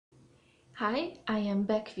Hi, I am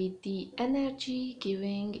back with the energy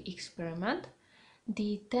giving experiment.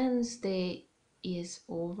 The 10th day is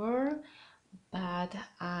over, but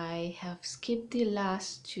I have skipped the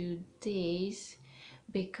last 2 days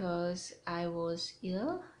because I was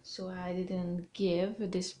ill, so I didn't give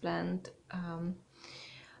this plant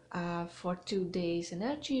for 2 days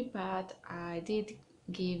energy, but I did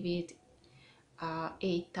give it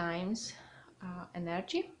 8 times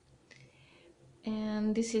energy.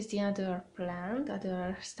 And this is the other plant,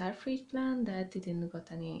 other Starfruit plant that didn't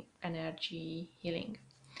got any energy healing.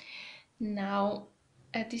 Now,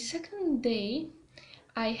 at the second day,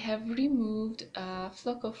 I have removed a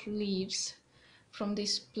flock of leaves from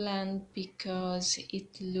this plant because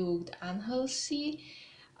it looked unhealthy.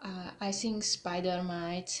 I think spider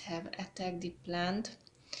mites have attacked the plant.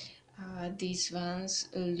 These ones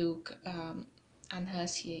look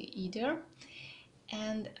unhealthy either.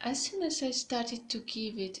 And as soon as I started to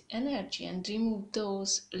give it energy and remove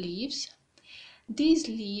those leaves, these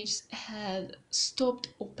leaves had stopped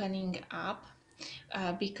opening up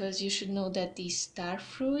because you should know that these star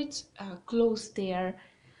fruits close their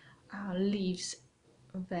leaves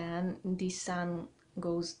when the sun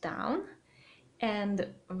goes down, and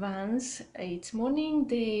once it's morning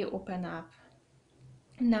they open up.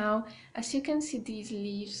 Now, as you can see, these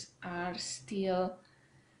leaves are still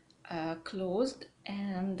closed,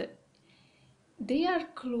 and they are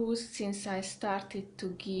closed since I started to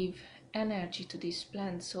give energy to this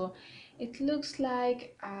plant, so it looks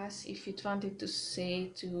like as if it wanted to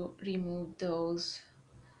say to remove those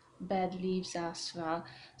bad leaves as well.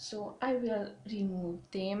 So I will remove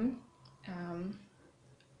them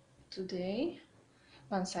today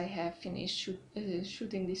once I have finished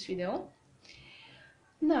shooting this video.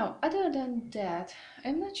 Now, other than that,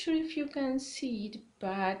 I'm not sure if you can see it,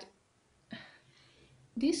 but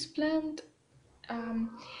this plant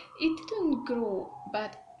it didn't grow,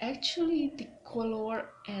 but actually the color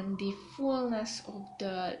and the fullness of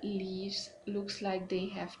the leaves looks like they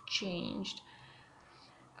have changed.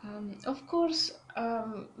 Of course,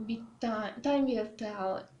 with time will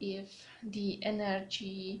tell if the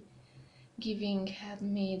energy giving had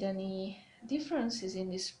made any differences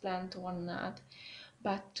in this plant or not,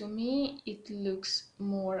 but to me it looks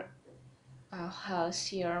more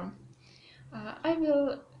healthier. I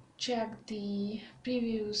will check the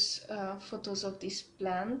previous photos of this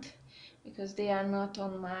plant because they are not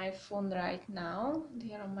on my phone right now,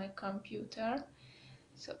 they are on my computer.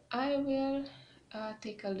 So I will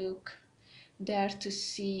take a look there to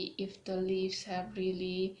see if the leaves have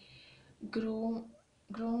really grown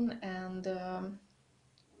and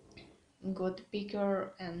got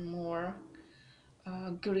bigger and more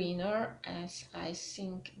greener as I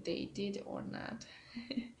think they did or not.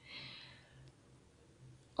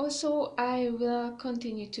 Also, I will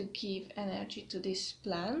continue to give energy to this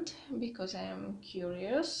plant because I am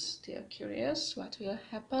curious, still curious what will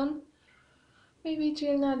happen. Maybe it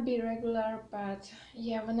will not be regular, but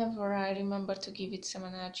yeah, whenever I remember to give it some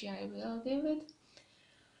energy, I will give it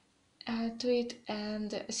to it.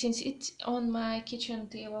 And since it's on my kitchen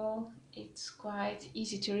table, it's quite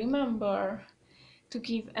easy to remember to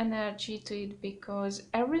give energy to it, because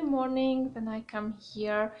every morning when I come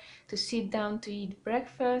here to sit down to eat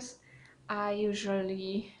breakfast, I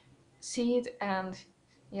usually see it, and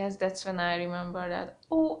yes, that's when I remember that,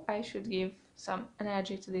 oh, I should give some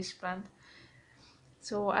energy to this plant.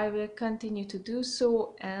 So I will continue to do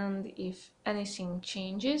so, and if anything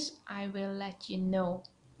changes, I will let you know.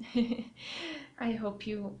 I hope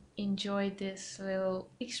you enjoyed this little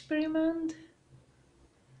experiment.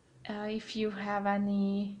 If you have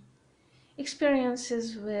any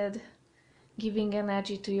experiences with giving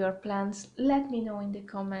energy to your plants, let me know in the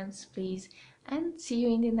comments, please, and see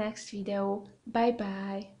you in the next video. Bye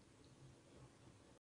bye.